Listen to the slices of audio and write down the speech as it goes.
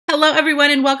Hello everyone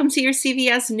and welcome to your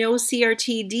CVS No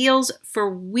CRT Deals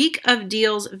for week of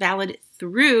deals valid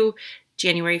through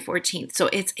January 14th. So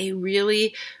it's a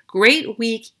really great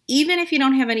week even if you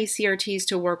don't have any CRTs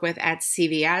to work with at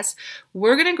CVS.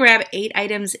 We're going to grab 8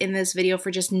 items in this video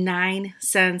for just 9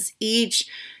 cents each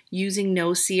using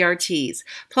no CRTs.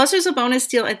 Plus there's a bonus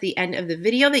deal at the end of the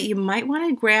video that you might want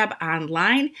to grab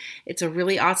online. It's a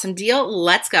really awesome deal.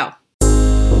 Let's go.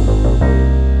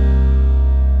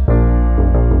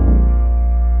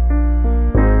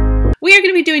 We are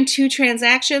going to be doing 2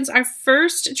 transactions. Our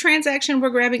first transaction, we're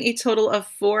grabbing a total of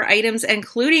 4 items,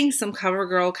 including some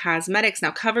CoverGirl cosmetics. Now,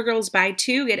 CoverGirls buy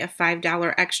 2, get a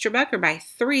 $5 extra buck, or buy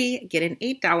 3, get an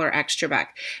 $8 extra buck.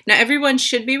 Now, everyone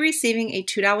should be receiving a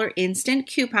 $2 instant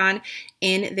coupon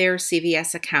in their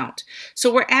CVS account.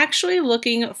 So we're actually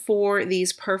looking for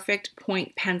these perfect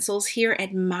point pencils here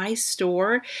at my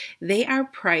store. They are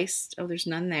priced, oh, there's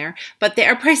none there, but they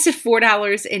are priced at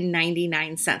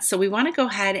 $4.99. So we want to go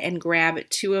ahead and grab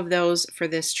 2 of those for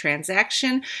this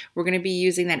transaction. We're going to be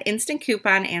using that instant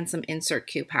coupon and some insert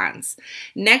coupons.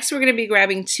 Next, we're going to be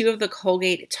grabbing 2 of the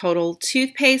Colgate Total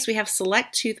toothpaste. We have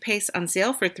select toothpaste on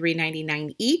sale for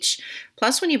 $3.99 each.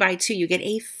 Plus, when you buy 2, you get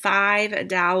a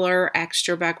 $5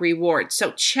 extra buck reward.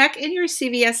 So check in your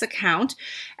CVS account.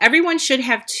 Everyone should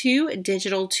have 2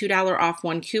 digital $2 off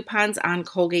 1 coupons on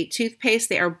Colgate toothpaste.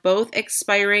 They are both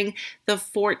expiring the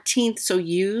 14th, so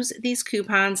use these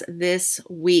coupons this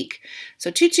week.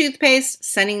 So 2 toothpaste,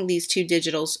 sending these 2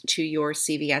 digitals to your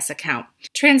CVS account.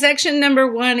 Transaction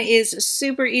number 1 is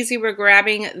super easy. We're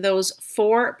grabbing those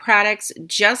 4 products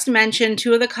just mentioned,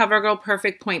 2 of the CoverGirl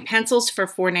Perfect Point pencils for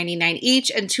 $4.99 each,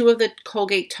 and 2 of the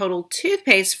Colgate Total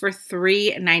toothpaste for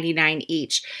 $3.99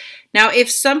 each. Now,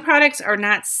 if some products are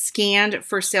not scanned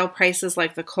for sale prices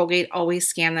like the Colgate, always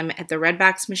scan them at the red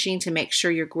box machine to make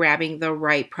sure you're grabbing the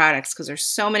right products, because there's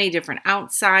so many different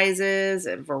ounce sizes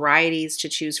and varieties to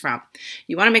choose from.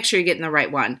 You want to make sure you're getting the right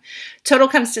one. Total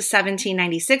comes to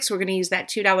 $17.96. We're going to use that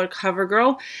 $2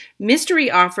 CoverGirl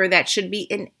mystery offer that should be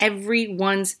in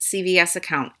everyone's CVS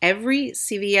account. Every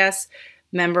CVS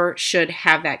member should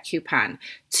have that coupon.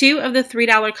 2 of the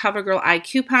 $3 CoverGirl Eye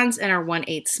coupons in our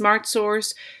 1/8 Smart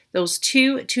Source. Those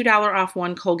 2 $2 off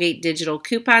 1 Colgate digital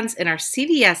coupons in our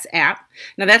CVS app.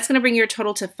 Now that's going to bring your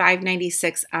total to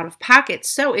 $5.96 out of pocket.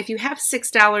 So if you have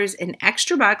 $6 in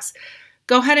extra bucks,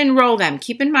 go ahead and roll them.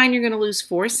 Keep in mind you're going to lose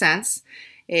 4 cents.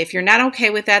 If you're not okay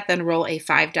with that, then roll a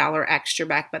 $5 extra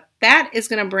back. But that is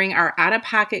going to bring our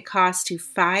out-of-pocket cost to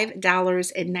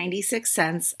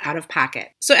 $5.96 out of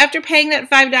pocket. So after paying that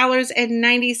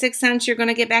 $5.96, you're going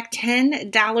to get back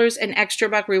 $10 in extra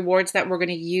buck rewards that we're going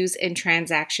to use in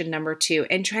transaction number 2.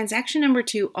 And transaction number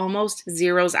 2 almost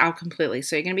zeroes out completely.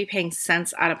 So you're going to be paying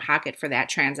cents out of pocket for that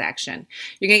transaction.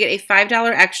 You're going to get a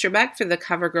 $5 extra buck for the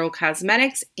CoverGirl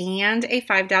cosmetics and a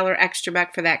 $5 extra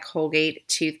buck for that Colgate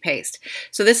toothpaste.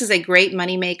 So this is a great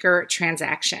moneymaker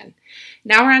transaction.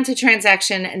 Now we're on to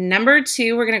transaction number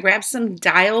 2. We're going to grab some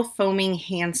Dial Foaming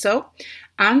Hand Soap.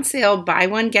 On sale, buy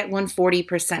 1, get 1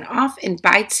 40% off, and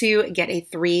buy 2, get a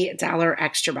 $3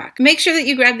 extra buck. Make sure that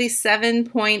you grab the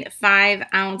 7.5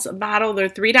 ounce bottle. They're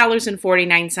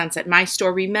 $3.49 at my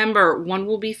store. Remember, one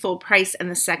will be full price and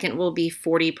the second will be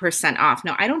 40% off.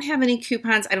 Now, I don't have any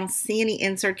coupons. I don't see any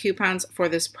insert coupons for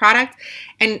this product.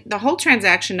 And the whole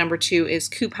transaction number 2 is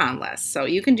couponless. So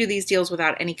you can do these deals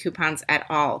without any coupons at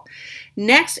all.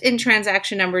 Next, in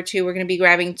transaction number 2, we're going to be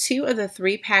grabbing 2 of the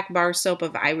 3-pack bar soap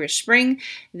of Irish Spring.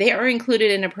 They are included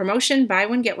in a promotion. Buy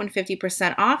 1, get 1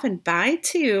 50% off, and buy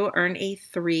 2, earn a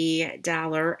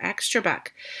 $3 extra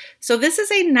buck. So this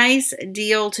is a nice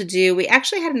deal to do. We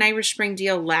actually had an Irish Spring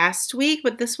deal last week,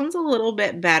 but this one's a little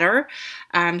bit better.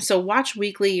 So watch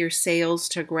weekly your sales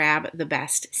to grab the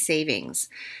best savings.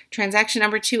 Transaction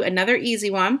number 2, another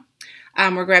easy one.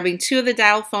 We're grabbing 2 of the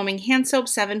Dial Foaming Hand Soap,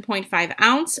 7.5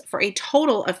 ounce, for a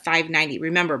total of $5.90.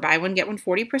 Remember, buy 1, get 1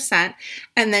 40%.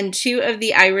 And then 2 of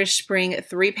the Irish Spring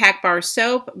 3-pack bar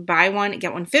soap, buy 1,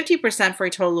 get 1 50% for a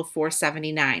total of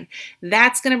 $4.79.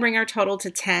 That's going to bring our total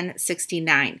to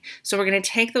 $10.69. So we're going to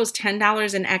take those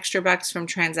 $10 in extra bucks from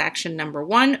transaction number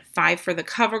 1, 5 for the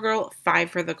CoverGirl, 5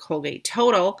 for the Colgate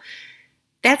Total.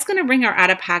 That's going to bring our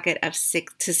out-of-pocket of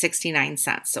 6 to 69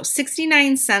 cents. So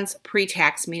 69 cents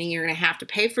pre-tax, meaning you're going to have to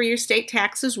pay for your state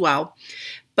tax as well.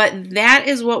 But that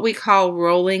is what we call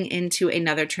rolling into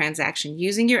another transaction,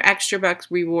 using your extra bucks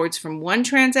rewards from one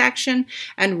transaction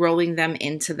and rolling them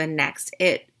into the next.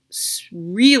 It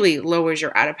really lowers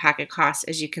your out-of-pocket costs,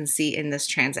 as you can see in this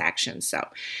transaction. So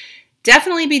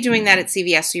Definitely be doing that at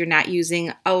CVS so you're not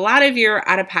using a lot of your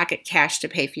out-of-pocket cash to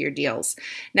pay for your deals.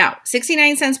 Now,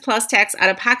 69 cents plus tax out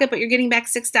of pocket, but you're getting back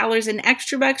 $6 in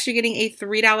extra bucks. You're getting a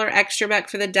 $3 extra buck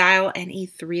for the dial and a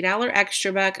 $3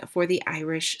 extra buck for the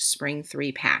Irish Spring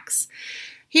 3 packs.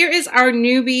 Here is our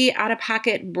newbie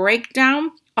out-of-pocket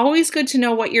breakdown. Always good to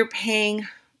know what you're paying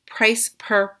price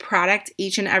per product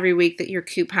each and every week that you're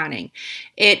couponing.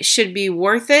 It should be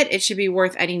worth it. It should be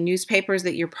worth any newspapers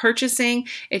that you're purchasing.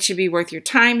 It should be worth your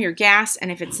time, your gas,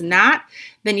 and if it's not,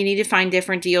 then you need to find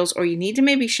different deals or you need to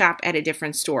maybe shop at a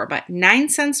different store. But 9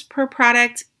 cents per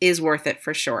product is worth it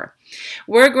for sure.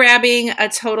 We're grabbing a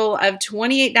total of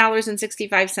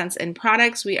 $28.65 in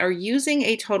products. We are using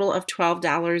a total of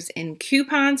 $12 in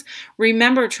coupons.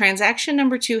 Remember, transaction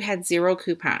number 2 had 0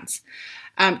 coupons.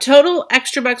 Total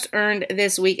extra bucks earned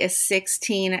this week is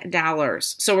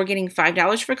 $16. So we're getting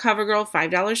 $5 for CoverGirl,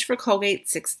 $5 for Colgate,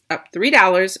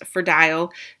 $3 for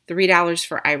Dial, $3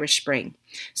 for Irish Spring.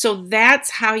 So that's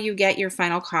how you get your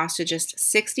final cost to just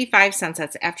 65 cents.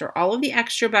 That's after all of the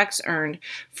extra bucks earned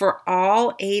for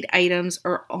all 8 items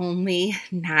or only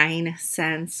 9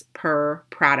 cents per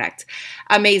product.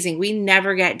 Amazing. We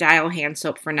never get Dial hand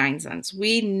soap for 9 cents.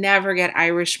 We never get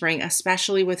Irish Spring,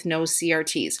 especially with no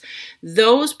CRTs.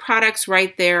 Those products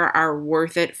right there are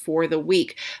worth it for the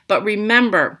week. But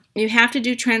remember, you have to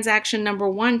do transaction number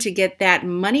 1 to get that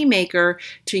money maker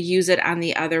to use it on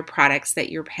the other products that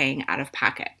you're paying out of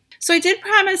pocket. So I did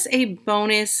promise a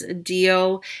bonus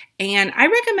deal, and I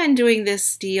recommend doing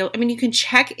this deal. I mean, you can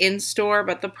check in store,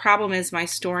 but the problem is my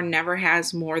store never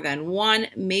has more than 1,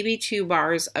 maybe 2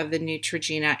 bars of the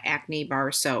Neutrogena Acne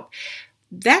Bar Soap.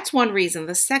 That's one reason.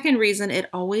 The second reason, it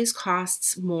always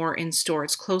costs more in store.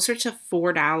 It's closer to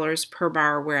 $4 per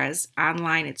bar, whereas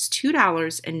online it's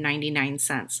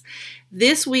 $2.99.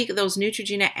 This week, those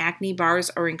Neutrogena Acne bars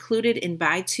are included in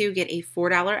buy 2, get a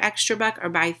 $4 extra buck, or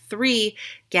buy 3,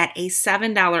 get a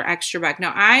 $7 extra buck.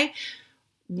 Now, I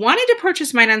wanted to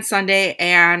purchase mine on Sunday,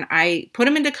 and I put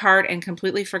them into cart and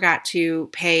completely forgot to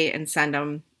pay and send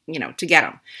them, to get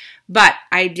them. But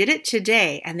I did it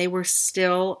today, and they were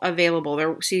still available.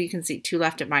 So you can see 2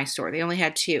 left at my store. They only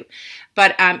had 2.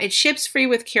 But it ships free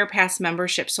with CarePass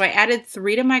membership. So I added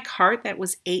 3 to my cart. That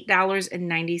was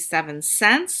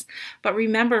 $8.97. But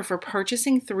remember, for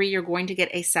purchasing 3, you're going to get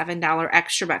a $7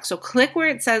 extra buck. So click where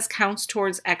it says counts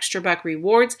towards extra buck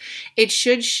rewards. It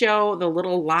should show the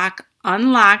little lock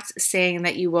unlocked saying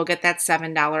that you will get that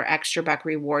 $7 extra buck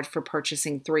reward for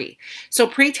purchasing 3. So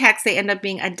pre-tax, they end up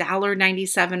being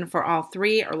 $1.97 for all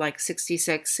 3, or like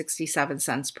 67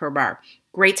 cents per bar.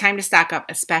 Great time to stock up,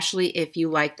 especially if you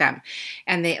like them.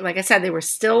 And they, like I said, they were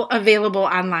still available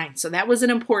online. So that was an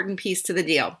important piece to the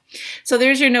deal. So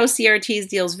there's your No CRTs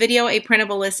Deals video. A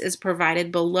printable list is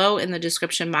provided below in the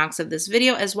description box of this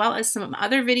video, as well as some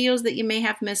other videos that you may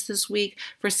have missed this week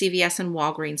for CVS and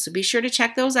Walgreens. So be sure to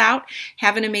check those out.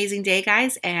 Have an amazing day,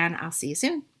 guys, and I'll see you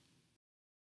soon.